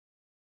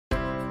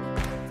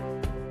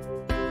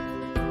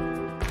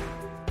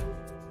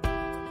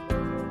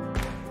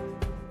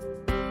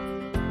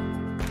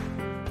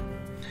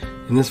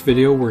In this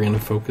video, we're going to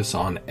focus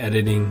on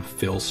editing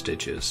fill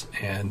stitches,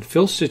 and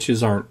fill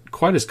stitches aren't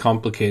quite as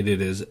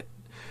complicated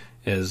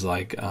as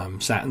like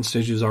satin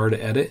stitches are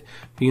to edit.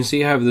 You can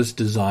see I have this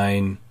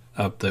design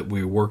up that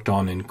we worked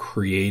on in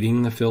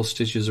creating the fill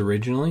stitches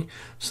originally.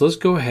 So let's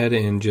go ahead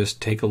and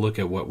just take a look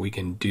at what we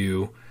can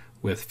do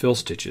with fill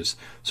stitches.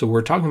 So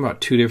we're talking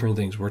about two different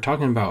things. We're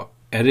talking about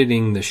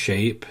editing the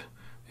shape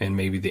and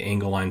maybe the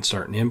angle line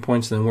start and end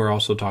points. Then we're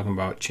also talking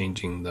about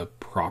changing the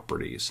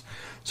properties.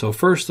 So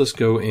first, let's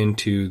go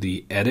into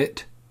the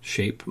edit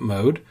shape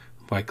mode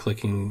by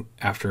clicking,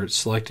 after it's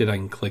selected, I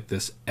can click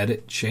this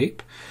edit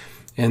shape.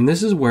 And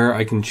this is where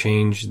I can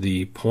change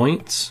the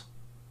points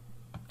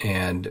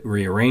and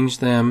rearrange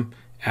them,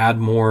 add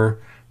more,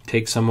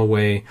 take some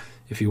away.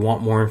 If you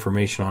want more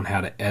information on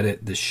how to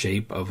edit the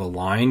shape of a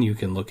line, you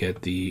can look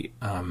at the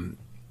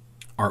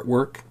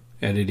artwork,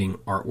 editing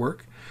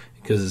artwork,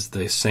 because it's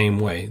the same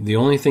way. The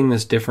only thing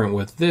that's different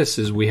with this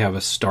is we have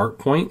a start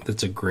point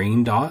that's a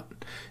green dot,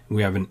 and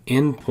we have an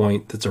end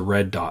point that's a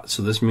red dot.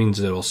 So this means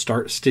it'll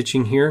start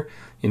stitching here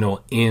and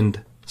it'll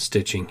end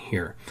stitching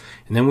here.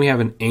 And then we have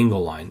an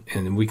angle line,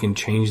 and we can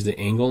change the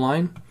angle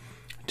line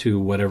to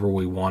whatever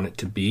we want it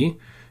to be.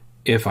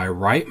 If I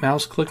right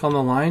mouse click on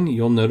the line,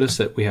 you'll notice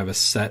that we have a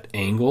set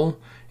angle,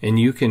 and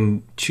you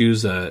can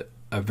choose a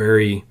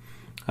very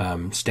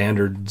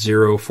standard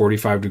 0,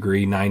 45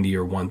 degree, 90,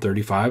 or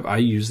 135. I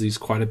use these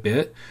quite a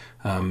bit.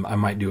 I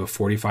might do a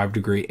 45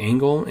 degree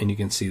angle, and you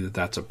can see that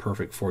that's a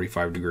perfect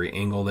 45 degree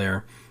angle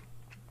there.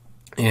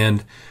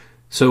 And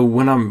so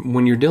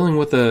when you're dealing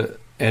with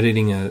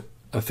editing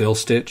a fill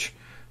stitch,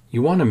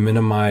 you want to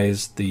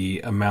minimize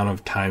the amount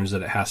of times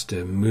that it has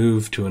to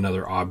move to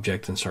another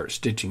object and start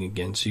stitching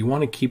again. So you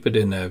want to keep it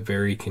in a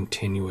very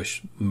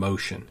continuous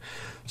motion.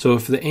 So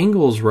if the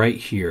angle is right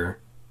here,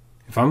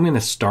 if I'm going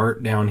to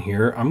start down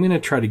here, I'm going to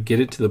try to get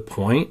it to the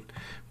point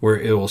where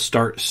it will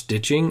start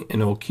stitching,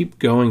 and it will keep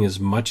going as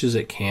much as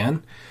it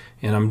can.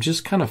 And I'm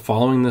just kind of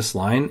following this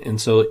line.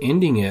 And so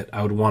ending it,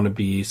 I would want to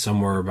be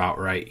somewhere about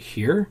right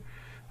here,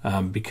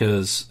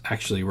 because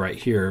actually right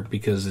here,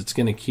 because it's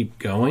going to keep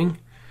going.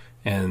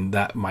 And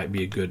that might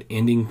be a good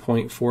ending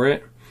point for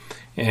it,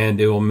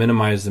 and it will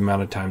minimize the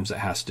amount of times it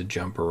has to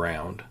jump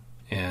around.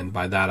 And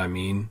by that I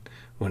mean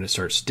when it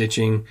starts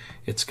stitching,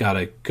 it's got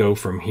to go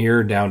from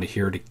here down to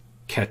here to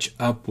catch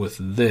up with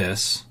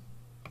this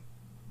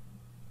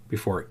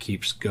before it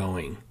keeps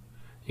going.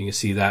 You can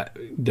see that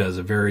does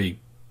it very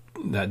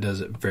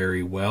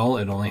well.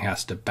 It only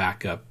has to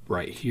back up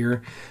right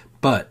here.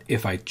 But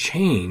if I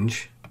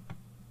change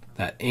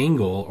that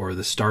angle, or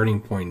the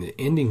starting point and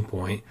the ending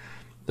point,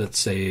 let's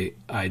say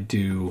I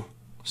do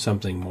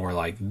something more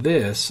like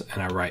this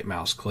and I right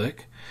mouse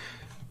click,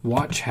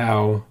 watch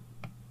how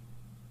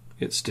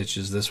it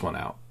stitches this one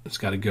out. It's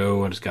got to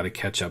go and it's got to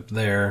catch up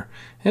there,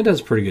 and it does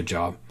a pretty good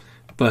job.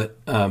 But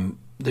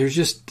there's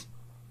just,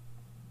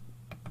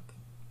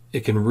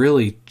 it can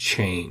really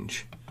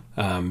change.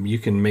 You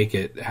can make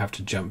it have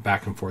to jump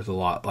back and forth a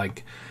lot.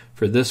 Like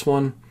for this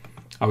one,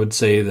 I would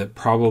say that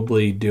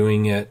probably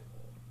doing it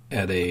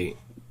at a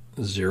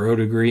 0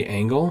 degree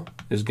angle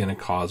is going to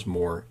cause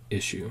more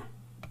issue.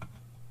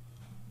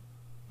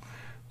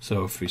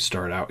 So if we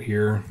start out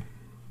here,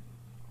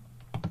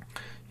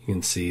 you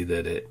can see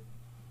that it,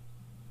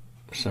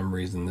 for some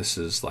reason, this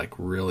is like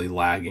really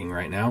lagging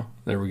right now.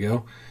 There we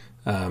go.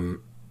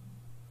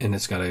 And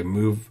it's got to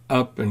move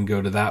up and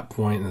go to that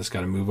point, and it's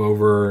got to move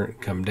over,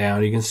 come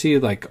down. You can see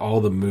like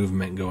all the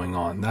movement going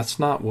on. That's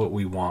not what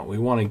we want. We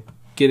want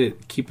to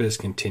keep it as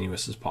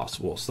continuous as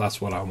possible. So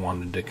that's what I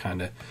wanted to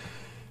kind of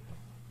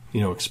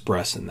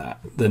express in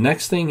that. The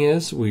next thing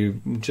is, we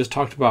just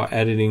talked about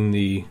editing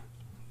the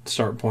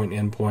start point,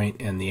 end point,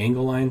 and the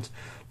angle lines.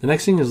 The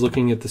next thing is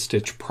looking at the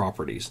stitch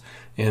properties.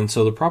 And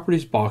so the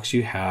properties box,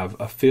 you have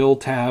a fill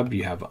tab,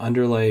 you have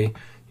underlay,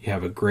 you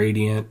have a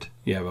gradient,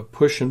 you have a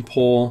push and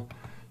pull,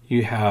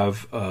 you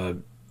have a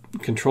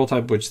control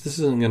type, which this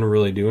isn't going to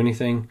really do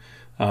anything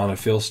on a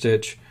fill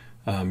stitch.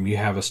 You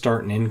have a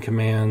start and end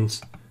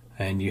commands,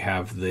 and you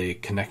have the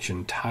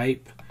connection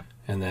type,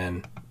 and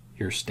then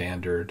your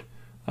standard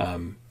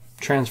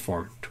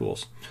transform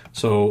tools.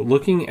 So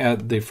looking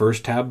at the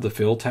first tab, the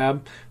fill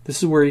tab, this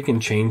is where you can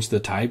change the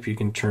type. You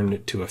can turn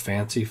it to a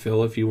fancy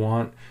fill if you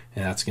want,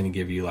 and that's going to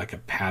give you like a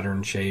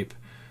pattern shape.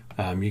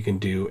 You can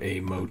do a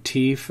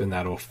motif, and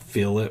that'll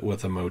fill it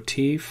with a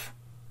motif,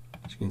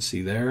 as you can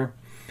see there.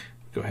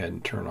 Go ahead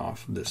and turn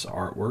off this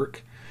artwork.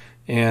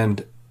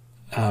 And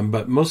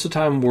but most of the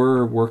time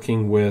we're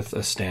working with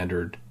a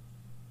standard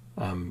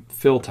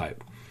fill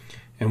type.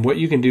 And what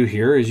you can do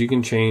here is you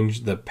can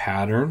change the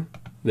pattern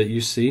that you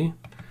see.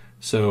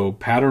 So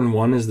pattern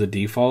 1 is the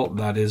default.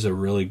 That is a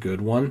really good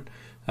one.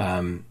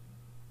 It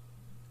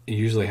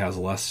usually has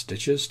less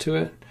stitches to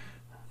it.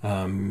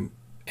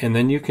 And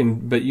then you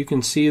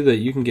can see that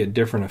you can get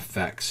different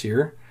effects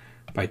here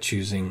by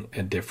choosing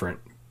a different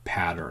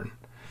pattern.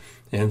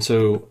 And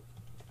so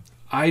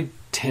I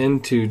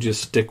tend to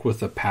just stick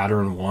with the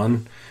pattern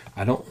 1.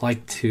 I don't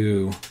like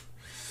to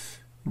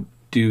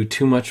do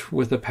too much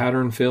with a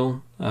pattern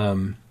fill.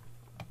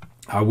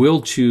 I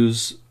will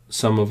choose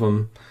some of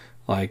them.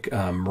 Like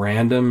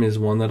random is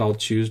one that I'll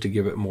choose to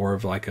give it more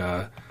of like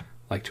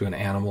to an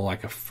animal,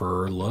 like a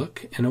fur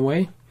look in a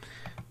way.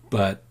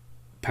 But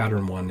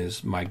pattern 1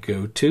 is my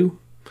go-to.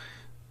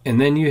 And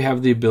then you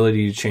have the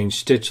ability to change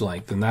stitch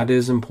length, and that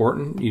is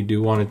important. You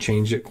do want to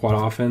change it quite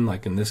often.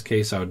 Like in this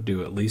case, I would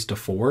do at least a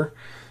 4.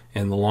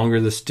 And the longer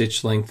the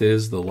stitch length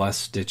is, the less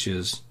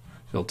stitches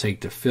it'll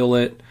take to fill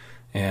it.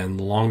 And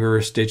the longer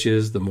a stitch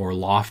is, the more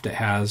loft it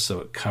has, so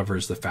it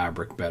covers the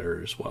fabric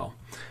better as well.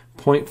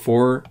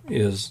 0.4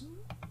 is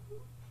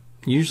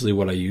usually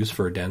what I use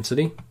for a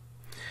density.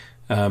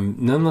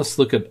 Then let's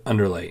look at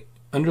underlay.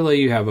 Underlay,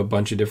 you have a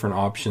bunch of different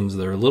options.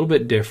 They're a little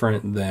bit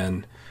different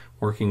than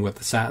working with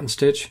the satin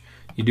stitch.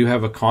 You do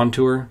have a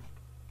contour.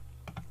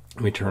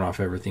 Let me turn off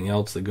everything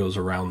else that goes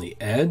around the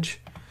edge.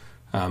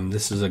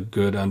 This is a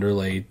good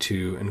underlay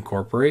to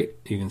incorporate.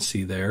 You can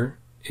see there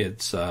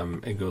it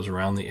goes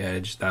around the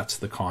edge. That's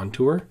the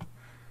contour.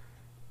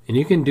 And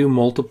you can do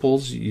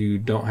multiples. You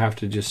don't have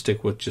to just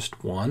stick with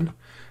just one.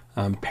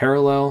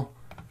 Parallel,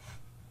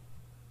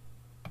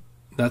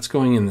 that's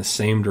going in the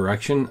same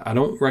direction. I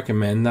don't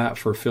recommend that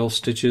for fill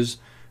stitches.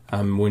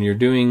 When you're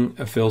doing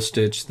a fill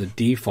stitch, the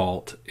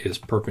default is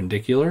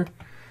perpendicular,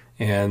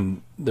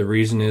 and the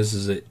reason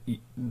is that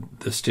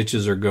the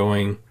stitches are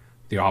going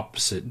the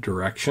opposite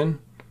direction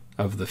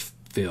of the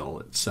fill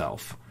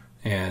itself,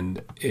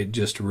 and it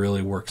just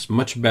really works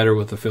much better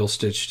with the fill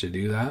stitch to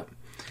do that.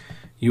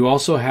 You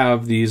also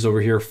have these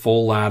over here,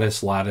 full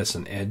lattice, lattice,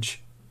 and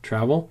edge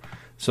travel.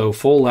 So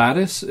full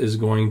lattice is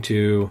going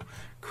to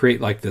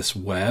create like this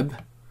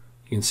web.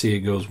 You can see it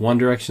goes one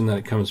direction, then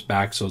it comes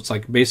back. So it's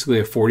like basically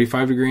a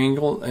 45-degree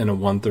angle and a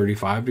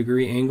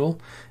 135-degree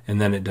angle,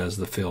 and then it does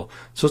the fill.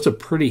 So it's a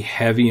pretty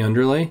heavy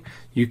underlay.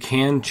 You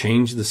can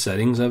change the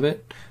settings of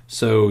it.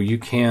 So you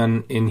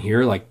can, in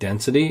here, like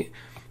density,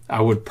 I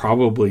would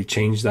probably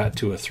change that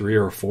to a 3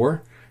 or a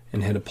 4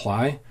 and hit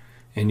apply.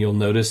 And you'll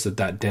notice that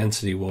that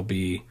density will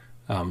be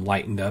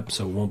lightened up,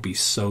 so it won't be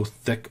so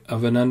thick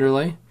of an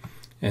underlay.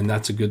 And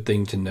that's a good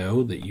thing to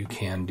know, that you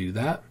can do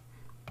that.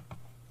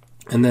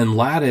 And then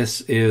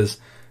lattice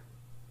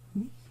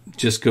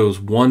just goes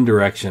one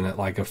direction at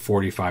like a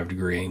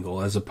 45-degree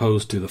angle, as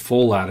opposed to the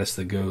full lattice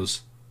that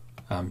goes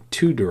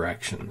two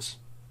directions.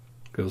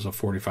 Goes a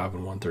 45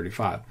 and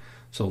 135.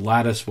 So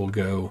lattice will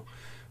go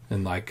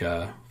in like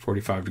a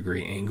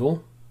 45-degree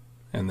angle,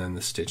 and then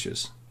the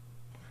stitches.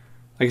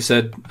 Like I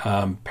said,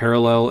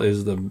 parallel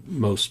is the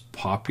most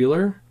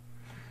popular.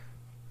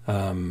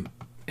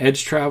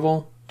 Edge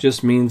travel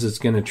just means it's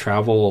going to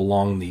travel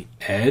along the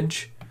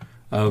edge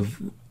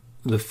of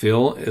the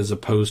fill as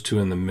opposed to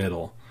in the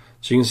middle.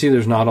 So you can see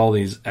there's not all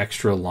these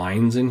extra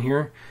lines in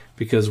here,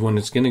 because when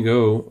it's going to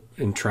go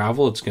and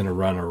travel, it's going to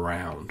run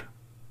around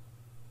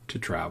to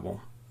travel.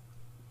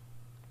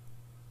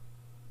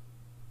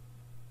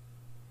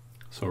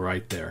 So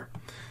right there,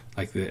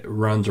 like it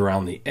runs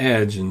around the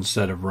edge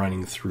instead of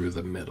running through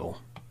the middle.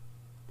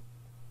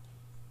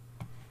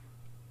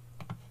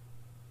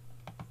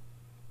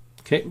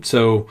 Okay,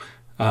 so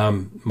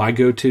my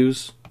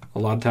go-tos a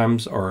lot of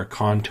times are a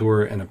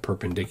contour and a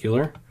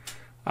perpendicular.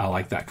 I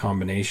like that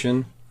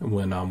combination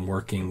when I'm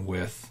working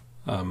with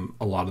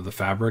a lot of the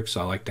fabrics.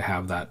 I like to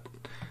have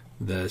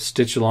the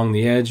stitch along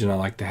the edge, and I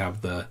like to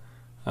have the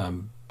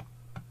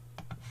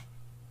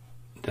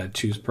did I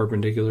choose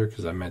perpendicular?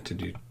 Because I meant to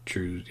do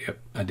true. Yep,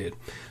 I did.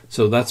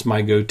 So that's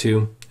my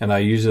go-to, and I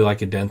usually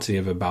like a density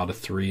of about a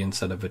 3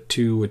 instead of a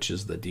 2, which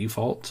is the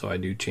default. So I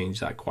do change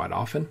that quite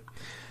often.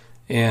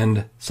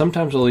 And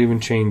sometimes I'll even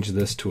change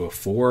this to a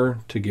 4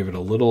 to give it a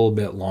little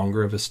bit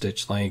longer of a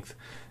stitch length.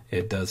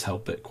 It does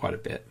help it quite a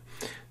bit.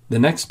 The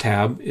next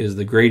tab is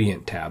the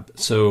gradient tab.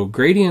 So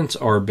gradients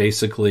are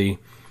basically,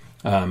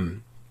 I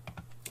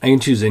can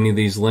choose any of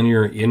these: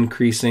 linear,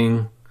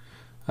 increasing.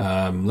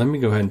 Let me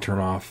go ahead and turn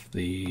off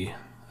the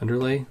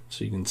underlay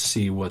so you can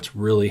see what's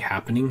really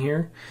happening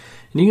here.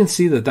 And you can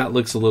see that that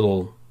looks a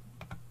little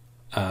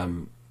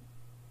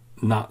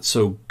not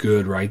so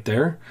good right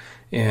there.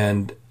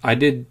 And I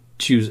did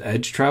choose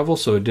edge travel,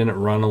 so it didn't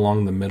run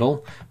along the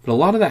middle. But a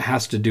lot of that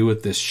has to do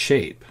with this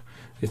shape.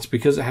 It's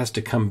because it has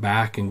to come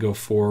back and go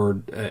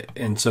forward.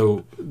 And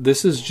so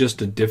this is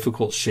just a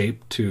difficult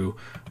shape to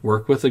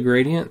work with a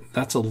gradient.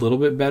 That's a little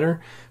bit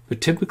better.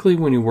 But typically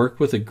when you work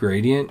with a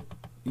gradient,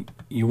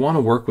 you want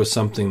to work with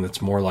something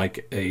that's more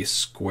like a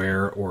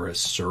square or a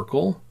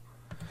circle.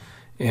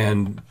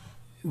 And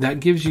that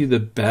gives you the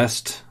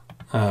best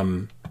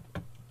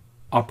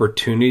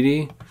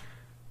opportunity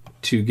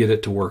to get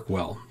it to work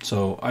well.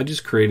 So I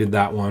just created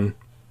that one.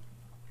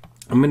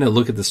 I'm going to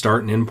look at the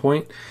start and end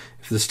point.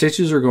 If the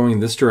stitches are going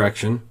this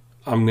direction,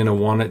 I'm going to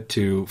want it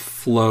to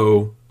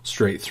flow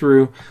straight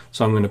through.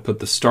 So I'm going to put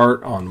the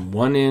start on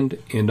one end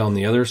on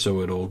the other,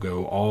 so it'll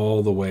go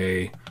all the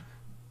way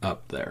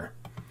up there.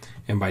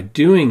 And by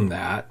doing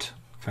that,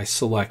 if I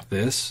select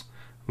this,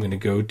 I'm going to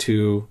go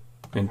to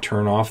and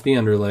turn off the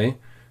underlay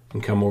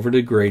and come over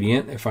to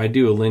gradient. If I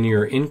do a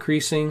linear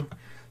increasing,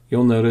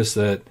 you'll notice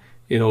that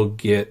it'll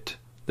get,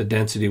 the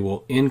density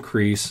will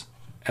increase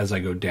as I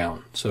go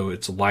down. So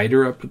it's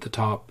lighter up at the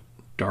top,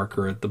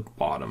 darker at the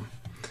bottom.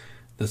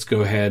 Let's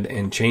go ahead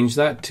and change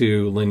that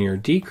to linear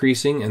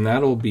decreasing, and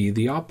that'll be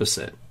the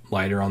opposite.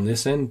 Lighter on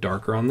this end,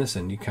 darker on this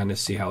end. You kind of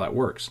see how that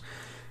works.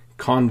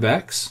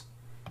 Convex,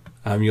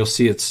 you'll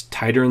see it's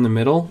tighter in the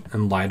middle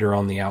and lighter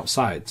on the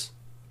outsides.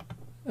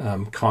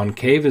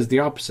 Concave is the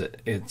opposite.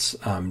 It's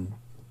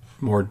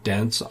more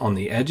dense on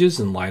the edges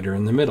and lighter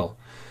in the middle.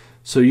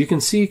 So you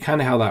can see kind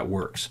of how that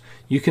works.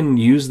 You can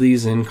use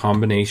these in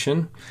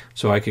combination.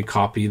 So I could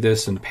copy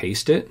this and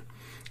paste it.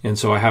 And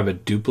so I have a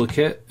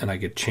duplicate, and I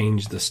could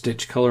change the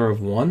stitch color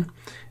of one.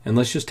 And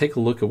let's just take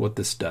a look at what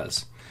this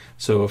does.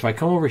 So if I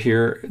come over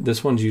here,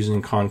 this one's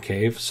using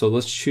concave, so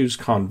let's choose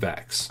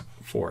convex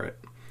for it.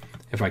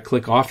 If I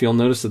click off, you'll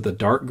notice that the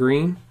dark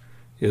green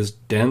is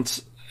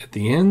dense at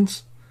the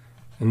ends,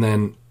 and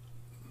then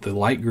the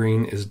light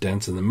green is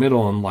dense in the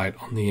middle and light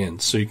on the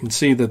ends. So you can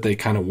see that they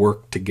kind of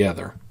work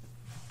together.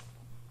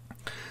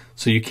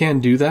 So you can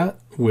do that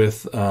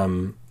with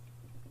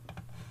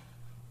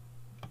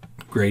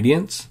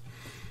gradients.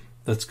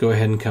 Let's go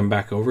ahead and come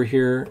back over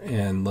here,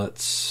 and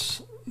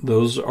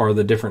those are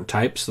the different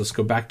types. Let's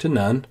go back to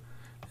none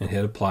and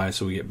hit apply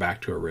so we get back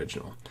to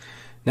original.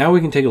 Now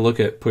we can take a look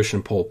at push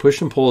and pull.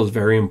 Push and pull is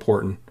very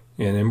important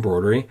in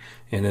embroidery,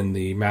 and in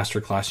the master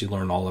class you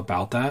learn all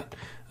about that.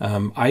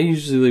 I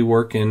usually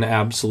work in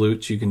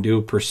absolutes. You can do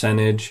a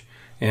percentage,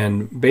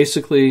 and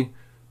basically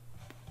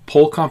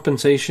pull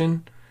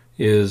compensation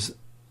is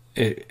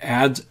it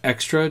adds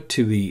extra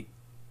to the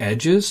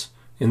edges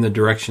in the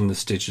direction the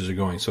stitches are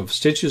going. So if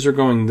stitches are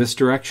going this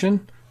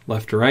direction,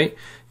 left to right,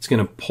 it's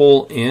going to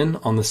pull in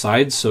on the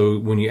sides. So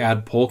when you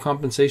add pull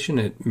compensation,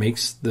 it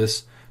makes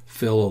this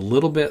fill a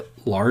little bit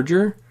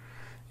larger,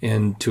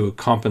 and to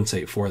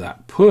compensate for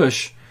that.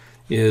 Push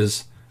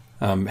is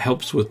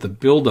helps with the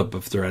buildup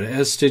of thread.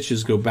 As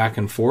stitches go back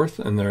and forth,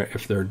 and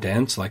if they're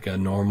dense, like a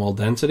normal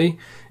density,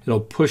 it'll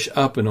push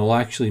up and it'll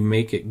actually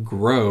make it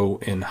grow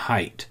in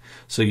height.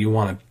 So you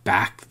want to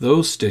back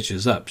those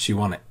stitches up. So you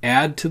want to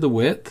add to the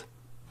width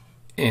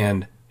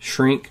and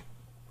shrink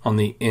on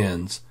the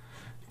ends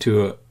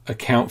to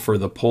account for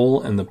the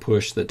pull and the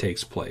push that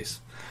takes place.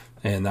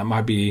 And that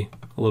might be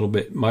a little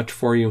bit much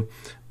for you,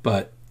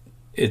 but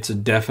it's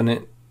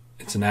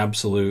an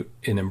absolute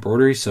in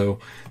embroidery. So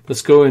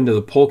let's go into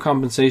the pull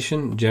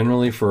compensation.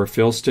 Generally for a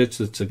fill stitch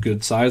that's a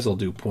good size, I'll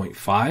do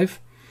 0.5,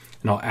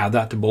 and I'll add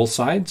that to both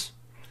sides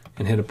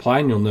and hit apply,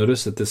 and you'll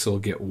notice that this will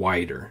get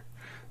wider.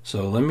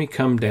 So let me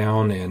come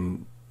down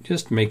and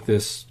just make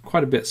this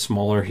quite a bit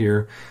smaller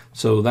here,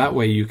 so that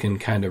way you can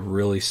kind of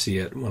really see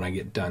it when I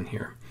get done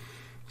here.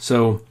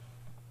 So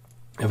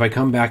if I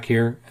come back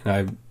here and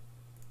I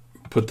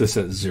put this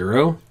at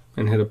 0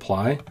 and hit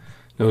apply,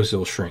 notice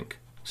it'll shrink.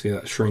 See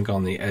that shrink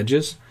on the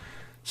edges?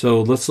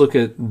 So let's look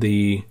at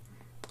the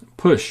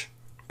push.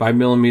 5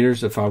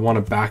 millimeters. If I want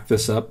to back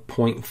this up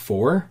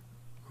 0.4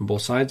 on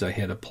both sides, I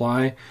hit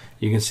apply.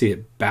 You can see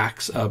it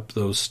backs up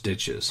those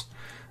stitches.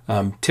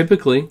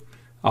 Typically,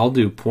 I'll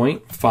do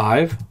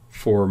 0.5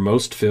 for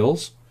most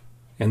fills,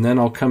 and then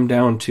I'll come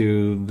down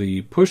to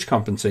the push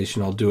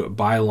compensation. I'll do it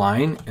by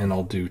line, and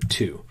I'll do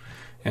 2,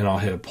 and I'll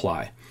hit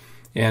apply.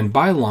 And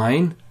by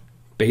line,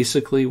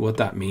 basically what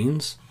that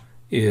means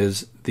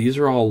is these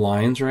are all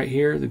lines right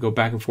here that go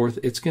back and forth.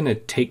 It's going to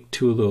take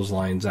 2 of those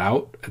lines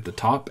out at the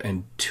top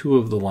and 2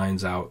 of the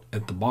lines out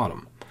at the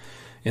bottom.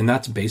 And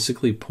that's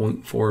basically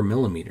 0.4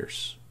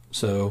 millimeters.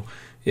 So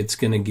it's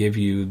going to give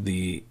you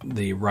the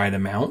right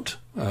amount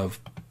of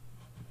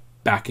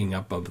backing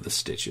up of the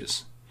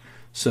stitches.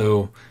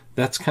 So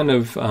that's kind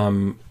of,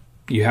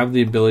 you have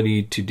the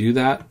ability to do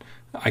that.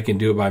 I can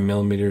do it by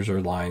millimeters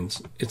or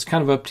lines. It's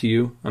kind of up to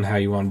you on how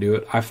you want to do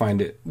it. I find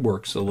it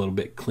works a little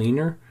bit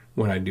cleaner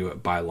when I do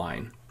it by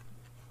line.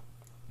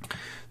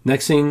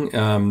 Next thing,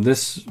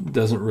 this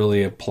doesn't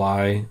really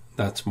apply.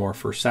 That's more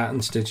for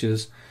satin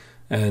stitches.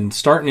 And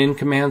start and end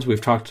commands,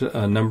 we've talked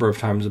a number of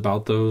times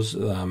about those.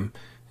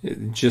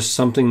 Just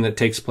something that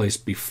takes place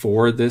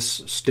before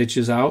this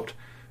stitches out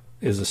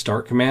is a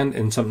start command,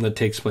 and something that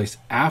takes place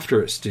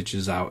after it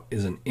stitches out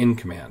is an end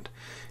command.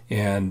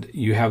 And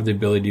you have the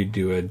ability to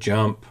do a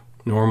jump,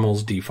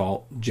 normals,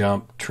 default,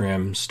 jump,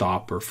 trim,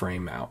 stop, or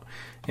frame out.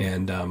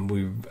 And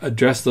we've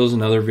addressed those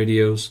in other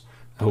videos.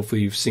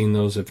 Hopefully you've seen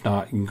those. If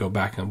not, you can go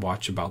back and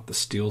watch about the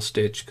steel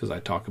stitch, because I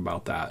talk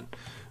about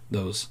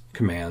those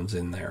commands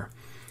in there.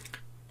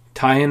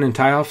 Tie-in and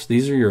tie-offs,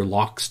 these are your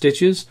lock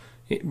stitches.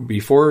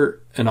 Before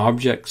an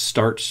object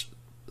starts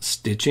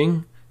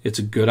stitching, it's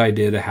a good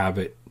idea to have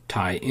it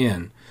tie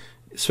in,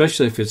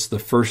 especially if it's the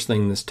first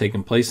thing that's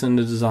taken place in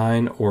the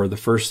design, or the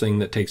first thing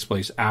that takes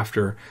place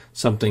after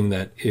something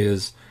that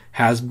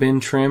has been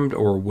trimmed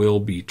or will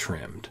be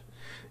trimmed.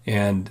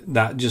 And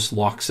that just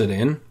locks it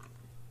in.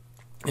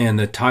 And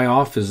the tie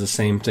off is the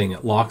same thing.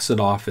 It locks it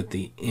off at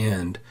the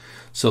end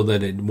so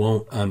that it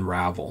won't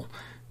unravel.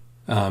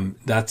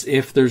 That's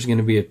if there's going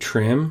to be a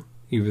trim,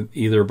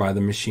 either by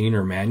the machine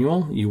or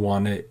manual. You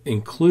want to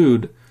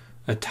include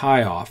a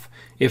tie off.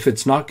 If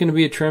it's not going to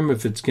be a trim,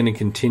 if it's going to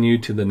continue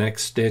to the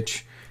next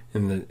stitch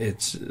and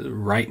it's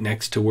right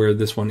next to where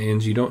this one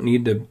ends, you don't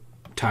need to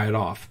tie it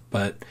off.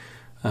 But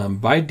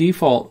By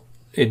default,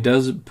 it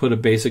does put a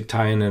basic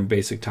tie-in and a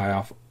basic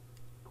tie-off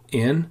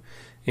in,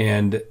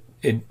 and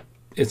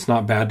it's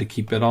not bad to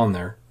keep it on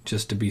there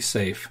just to be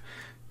safe.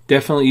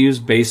 Definitely use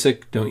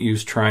basic, don't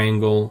use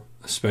triangle,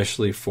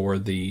 especially for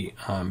the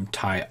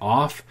tie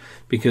off,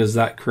 because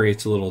that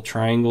creates a little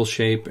triangle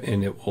shape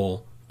and it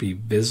will be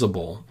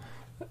visible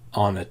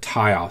on a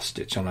tie off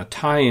stitch. On a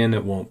tie in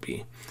it won't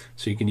be,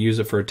 so you can use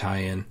it for a tie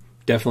in.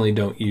 Definitely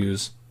don't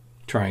use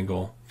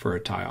triangle for a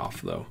tie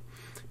off though.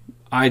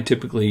 I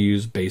typically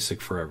use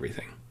basic for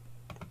everything.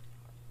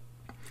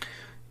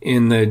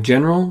 In the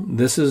general,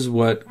 this is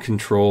what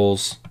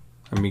controls,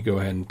 let me go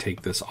ahead and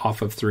take this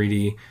off of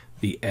 3D,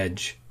 the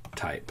edge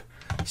type.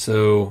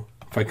 So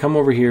if I come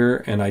over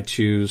here and I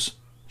choose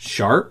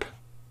sharp,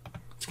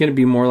 it's going to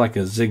be more like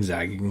a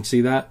zigzag. You can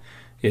see that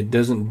it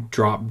doesn't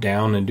drop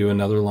down and do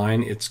another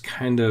line. It's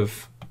kind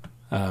of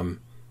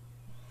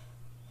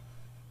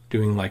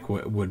doing like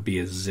what would be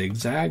a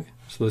zigzag.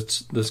 So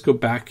let's go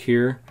back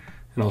here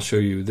and I'll show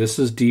you. This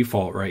is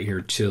default right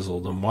here,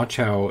 chiseled, and watch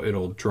how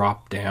it'll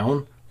drop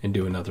down and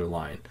do another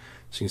line.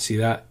 So you can see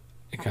that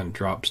it kind of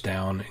drops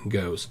down and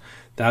goes.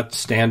 That's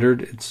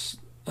standard. It's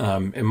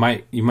you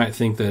might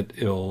think that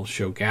it'll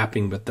show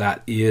gapping, but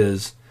that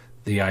is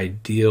the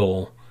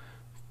ideal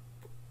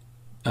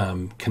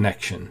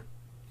connection.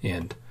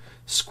 And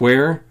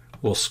square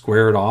will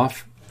square it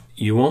off.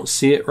 You won't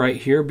see it right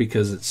here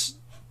because it's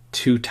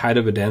too tight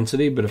of a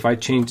density, but if I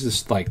change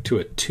this like to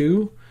a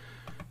 2,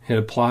 hit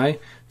apply,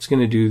 it's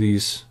going to do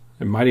these.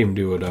 It might even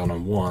do it on a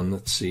 1.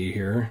 Let's see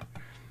here.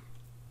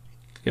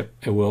 Yep,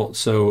 it will.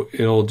 So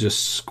it'll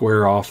just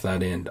square off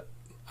that end.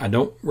 I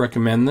don't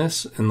recommend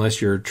this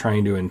unless you're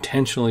trying to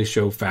intentionally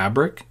show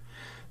fabric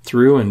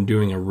through and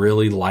doing a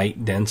really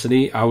light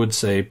density. I would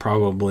say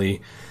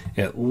probably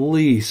at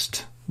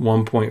least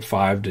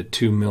 1.5 to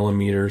 2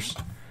 millimeters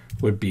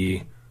would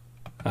be,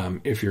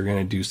 if you're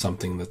going to do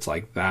something that's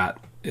like that,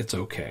 it's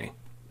okay.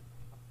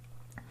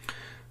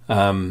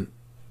 Then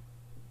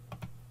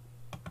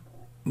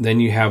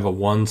you have a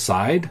one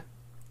side,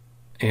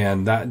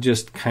 and that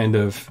just kind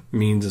of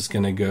means it's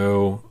going to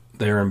go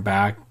there and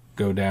back,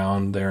 go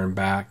down there and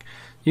back.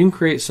 You can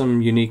create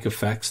some unique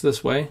effects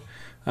this way.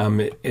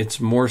 It's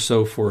more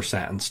so for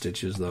satin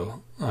stitches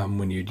though,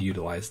 when you'd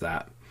utilize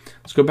that.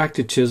 Let's go back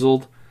to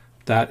chiseled.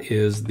 That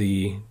is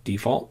the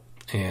default,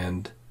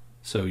 and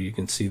so you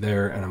can see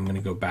there, and I'm going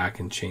to go back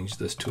and change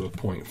this to a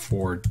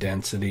 0.4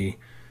 density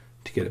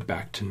to get it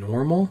back to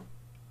normal.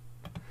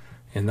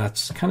 And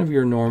that's kind of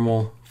your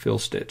normal fill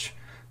stitch.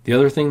 The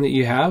other thing that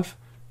you have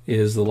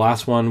is the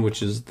last one,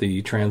 which is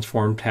the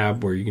transform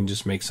tab, where you can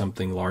just make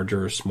something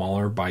larger or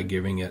smaller by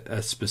giving it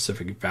a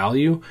specific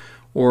value,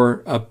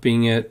 or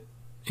upping it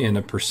in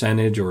a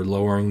percentage or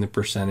lowering the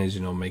percentage,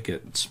 and it'll make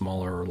it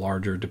smaller or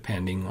larger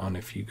depending on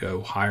if you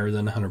go higher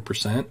than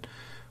 100%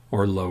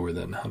 or lower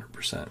than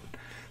 100%.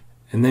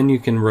 And then you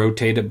can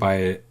rotate it by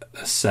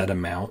a set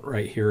amount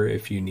right here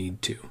if you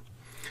need to.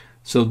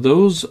 So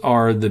those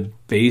are the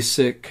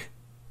basic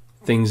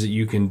things that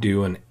you can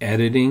do in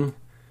editing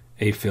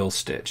a fill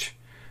stitch.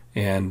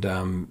 And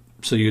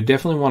so you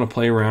definitely want to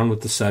play around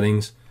with the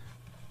settings,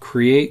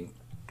 create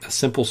a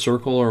simple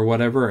circle or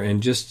whatever,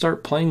 and just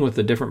start playing with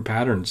the different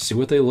patterns, see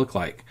what they look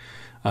like.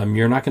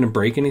 You're not going to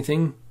break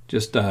anything.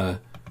 Just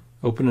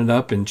open it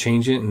up and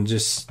change it and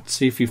just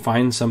see if you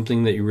find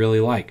something that you really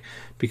like,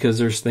 because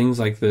there's things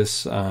like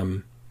this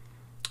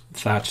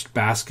thatched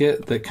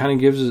basket that kind of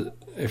gives,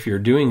 if you're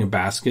doing a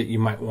basket, you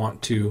might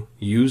want to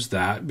use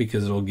that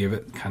because it'll give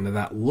it kind of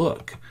that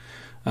look.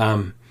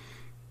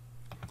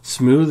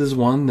 Smooth is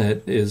one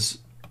that is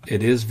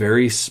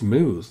very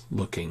smooth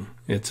looking.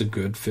 It's a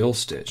good fill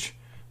stitch.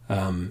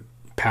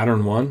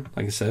 Pattern 1,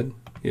 like I said,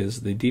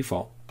 is the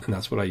default, and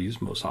that's what I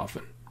use most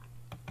often.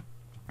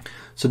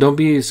 So don't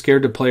be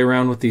scared to play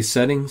around with these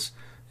settings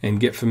and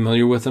get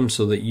familiar with them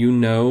so that you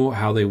know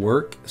how they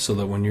work, so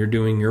that when you're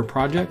doing your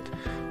project,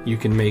 you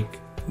can make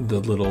the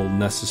little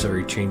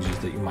necessary changes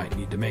that you might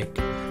need to make.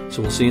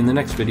 So we'll see you in the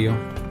next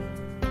video.